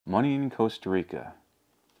Money in Costa Rica.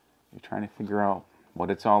 You're trying to figure out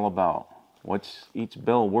what it's all about. What's each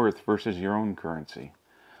bill worth versus your own currency?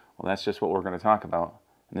 Well, that's just what we're going to talk about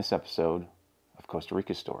in this episode of Costa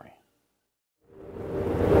Rica Story.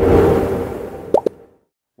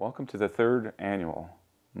 Welcome to the third annual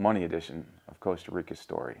Money edition of Costa Rica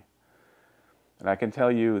Story. And I can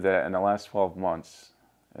tell you that in the last 12 months,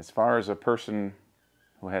 as far as a person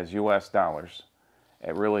who has US dollars,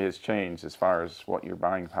 it really has changed as far as what your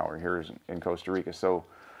buying power here is in Costa Rica. So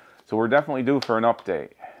we're definitely due for an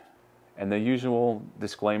update. And the usual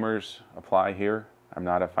disclaimers apply here. I'm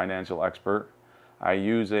not a financial expert. I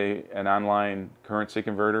use an online currency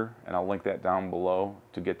converter, and I'll link that down below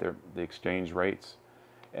to get the exchange rates.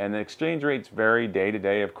 And the exchange rates vary day to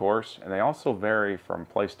day, of course, and they also vary from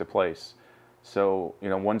place to place. So,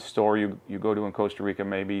 one store you go to in Costa Rica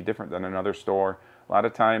may be different than another store. A lot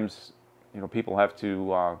of times, people have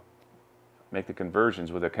to make the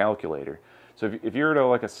conversions with a calculator. So if you're at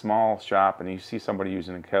like a small shop and you see somebody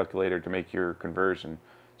using a calculator to make your conversion,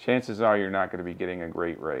 chances are you're not going to be getting a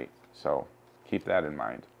great rate. So keep that in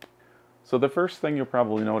mind. So the first thing you'll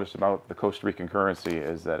probably notice about the Costa Rican currency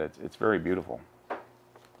is that it's very beautiful.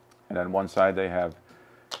 And on one side they have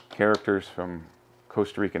characters from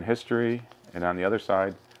Costa Rican history, and on the other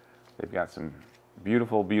side they've got some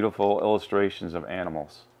beautiful, beautiful illustrations of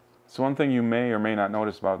animals. So one thing you may or may not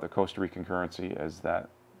notice about the Costa Rican currency is that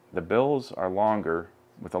the bills are longer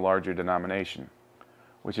with a larger denomination,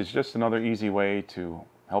 which is just another easy way to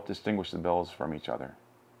help distinguish the bills from each other.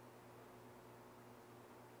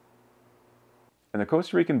 And the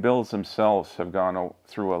Costa Rican bills themselves have gone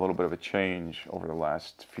through a little bit of a change over the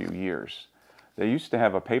last few years. They used to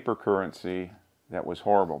have a paper currency that was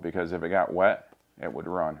horrible because if it got wet, it would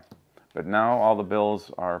run. But now all the bills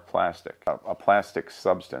are plastic, a plastic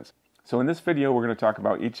substance. So in this video, we're going to talk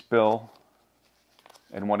about each bill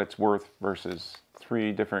and what it's worth versus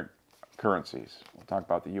three different currencies. We'll talk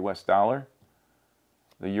about the US dollar,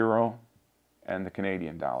 the euro, and the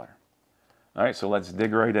Canadian dollar. All right, so let's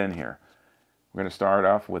dig right in here. We're going to start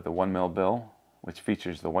off with the 1 mil bill, which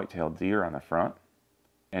features the white-tailed deer on the front.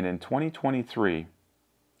 And in 2023,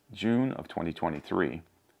 June of 2023,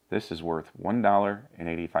 this is worth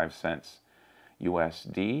 $1.85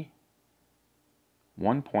 USD,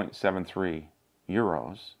 1.73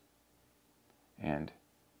 euros, and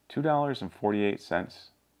 $2.48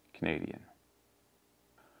 Canadian.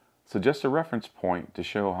 So just a reference point to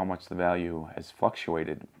show how much the value has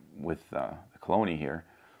fluctuated with the colony here.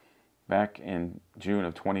 Back in June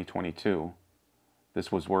of 2022,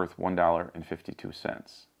 this was worth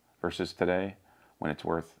 $1.52 versus today when it's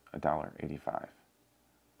worth $1.85.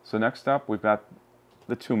 So next up, we've got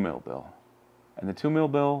the 2 mil bill. And the 2 mil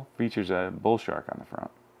bill features a bull shark on the front.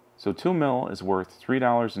 So 2 mil is worth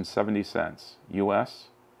 $3.70 US,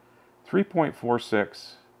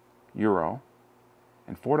 3.46 euro,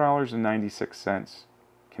 and $4.96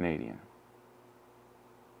 Canadian.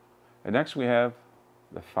 And next we have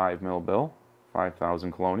the 5 mil bill,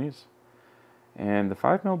 5,000 colonies. And the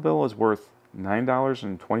 5 mil bill is worth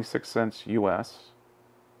 $9.26 US,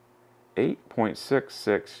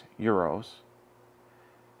 8.66 euros,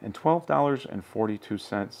 and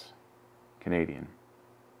 $12.42 Canadian.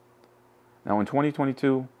 Now in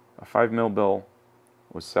 2022, a 5 mil bill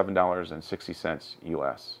was $7.60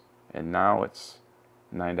 US, and now it's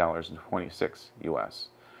 $9.26 US.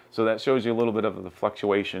 So that shows you a little bit of the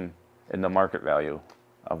fluctuation in the market value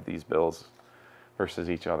of these bills versus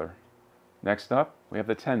each other. Next up, we have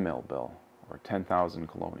the 10 mil bill, or 10,000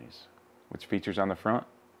 colonies, which features on the front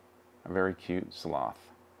a very cute sloth.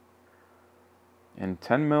 And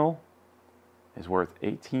 10 mil is worth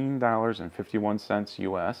 $18.51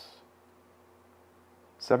 US,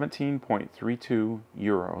 17.32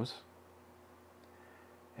 euros,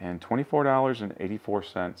 and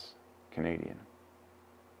 $24.84 Canadian.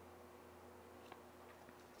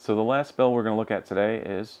 So the last bill we're going to look at today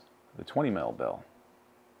is the 20 mil bill,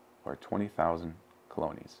 or 20,000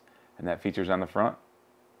 colonies. And that features on the front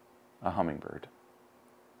a hummingbird.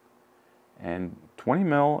 And 20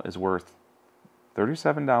 mil is worth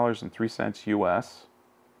 $37.03 US,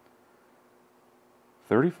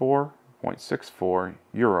 34.64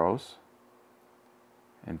 euros,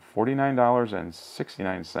 and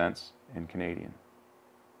 $49.69 in Canadian.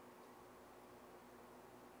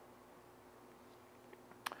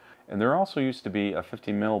 And there also used to be a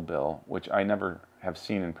 50 mil bill, which I never have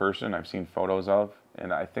seen in person. I've seen photos of,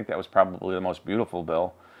 and I think that was probably the most beautiful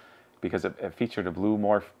bill because it featured a blue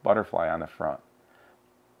morph butterfly on the front.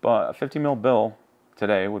 But a 50 mil bill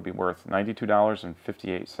today would be worth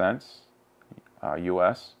 $92.58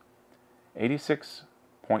 US, 86.62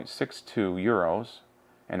 euros,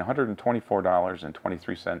 and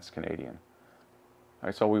 $124.23 Canadian. All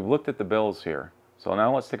right, so we've looked at the bills here. So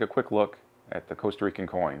now let's take a quick look at the Costa Rican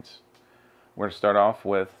coins. We're going to start off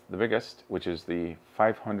with the biggest, which is the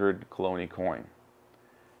 500 Colone coin.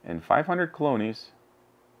 And 500 colones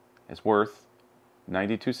is worth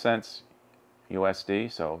 92 cents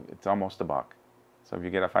USD, so it's almost a buck. So if you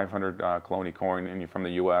get a 500 Colone coin and you're from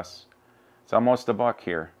the US, it's almost a buck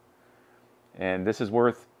here. And this is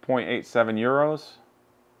worth 0.87 euros,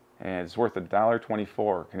 and it's worth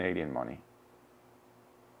 $1.24 Canadian money.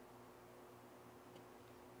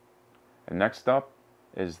 And next up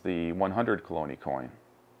is the 100 Colone coin,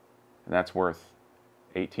 and that's worth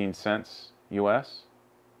 18 cents US,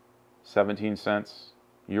 17 cents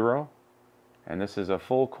euro, and this is a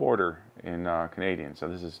full quarter in Canadian, so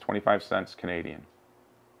this is 25 cents Canadian.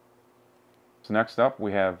 So next up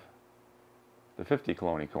we have the 50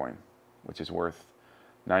 Colone coin, which is worth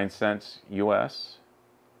 9 cents US,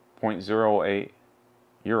 0.08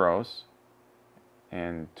 euros,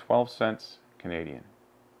 and 12 cents Canadian.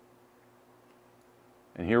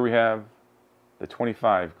 And here we have the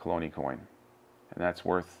 25 Colone coin, and that's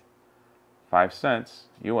worth 5 cents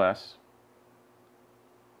US,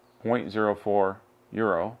 0.04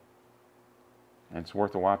 euro, and it's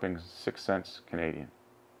worth a whopping 6 cents Canadian.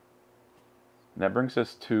 And that brings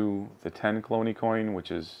us to the 10 Colone coin,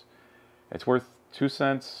 which is, it's worth 2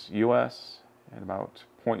 cents US and about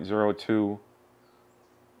 0.02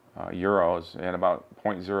 euros and about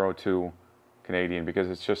 0.02 Canadian, because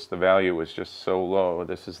it's just, the value is just so low.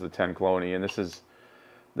 This is the 10 Colone, and this is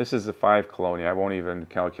the 5 Colone. I won't even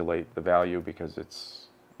calculate the value because it's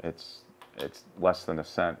less than a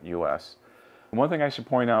cent US. And one thing I should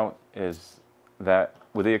point out is that,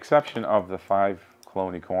 with the exception of the 5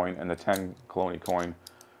 Colone coin and the 10 Colone coin,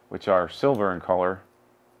 which are silver in color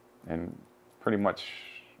and pretty much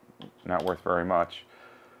not worth very much,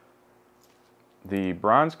 the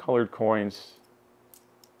bronze colored coins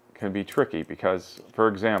can be tricky because, for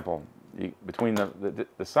example, between the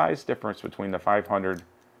size difference between the 500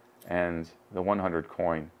 and the 100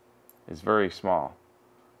 coin is very small.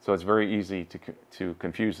 So it's very easy to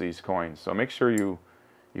confuse these coins. So make sure you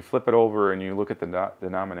flip it over and you look at the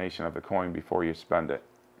denomination of the coin before you spend it.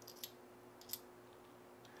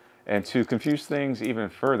 And to confuse things even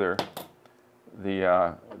further,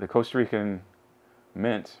 the Costa Rican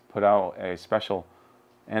Mint put out a special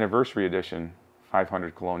anniversary edition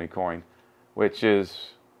 500 Colone coin, which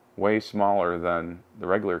is way smaller than the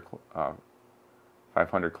regular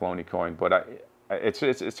 500 Colone coin, but it's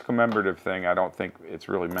a commemorative thing. I don't think it's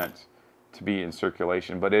really meant to be in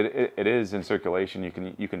circulation, but it is in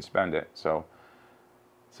circulation. You can spend it. So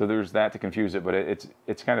there's that to confuse it, but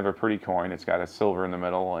it's kind of a pretty coin. It's got a silver in the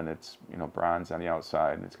middle, and it's, you know, bronze on the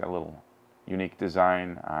outside, and it's got a little unique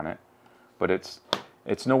design on it, but it's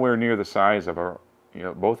nowhere near the size of a, you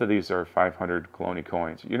know, both of these are 500 Colone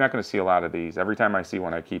coins. You're not going to see a lot of these. Every time I see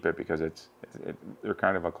one, I keep it because they're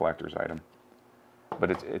kind of a collector's item.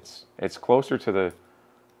 But it's closer to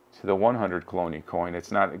the 100 Colone coin. It's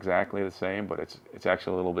not exactly the same, but it's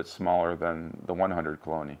actually a little bit smaller than the 100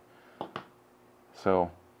 Colone. So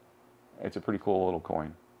it's a pretty cool little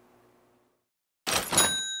coin.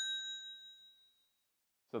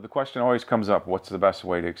 So the question always comes up, what's the best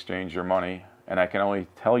way to exchange your money? And I can only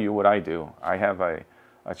tell you what I do. I have a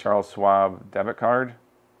Charles Schwab debit card.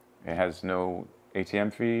 It has no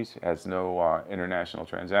ATM fees, it has no international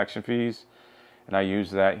transaction fees. And I use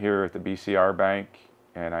that here at the BCR Bank,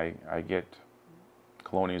 and I get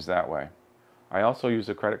colones that way. I also use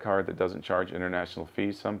a credit card that doesn't charge international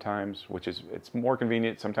fees sometimes, which is, it's more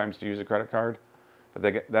convenient sometimes to use a credit card.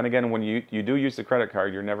 But then again, when you do use the credit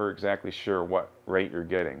card, you're never exactly sure what rate you're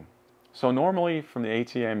getting. So normally from the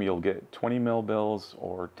ATM, you'll get 20 mil bills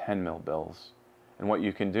or 10 mil bills. And what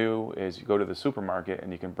you can do is you go to the supermarket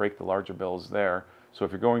and you can break the larger bills there. So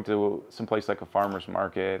if you're going to someplace like a farmer's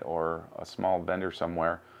market or a small vendor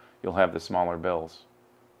somewhere, you'll have the smaller bills,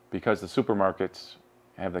 because the supermarkets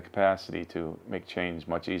have the capacity to make change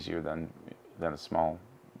much easier than a small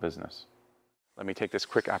business. Let me take this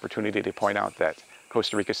quick opportunity to point out that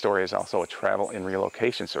Costa Rica Story is also a travel and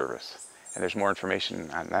relocation service. And there's more information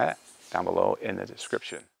on that down below in the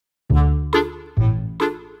description.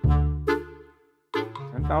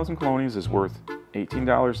 10,000 colones is worth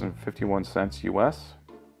 $18.51 US,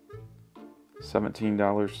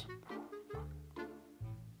 $17.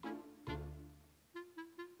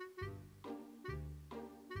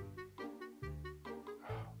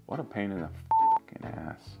 What a pain in the fucking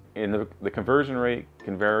ass. And the conversion rate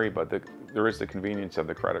can vary, but there is the convenience of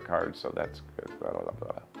the credit card, so that's good. Blah, blah,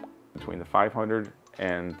 blah. Between the 500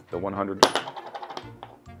 and the 100.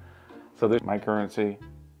 So there's my currency,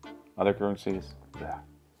 Other currencies? Yeah.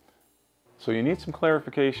 So you need some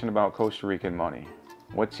clarification about Costa Rican money.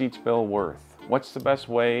 What's each bill worth? What's the best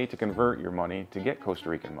way to convert your money to get Costa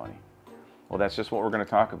Rican money? Well, that's just what we're going to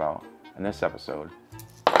talk about in this episode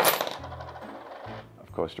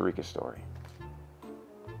of Costa Rica Story.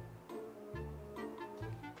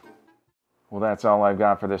 Well, that's all I've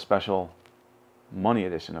got for this special money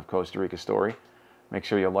edition of Costa Rica Story. Make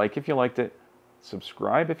sure you like if you liked it,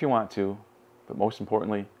 subscribe if you want to, but most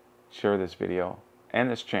importantly, share this video and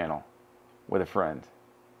this channel with a friend.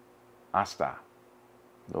 Hasta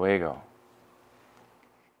luego.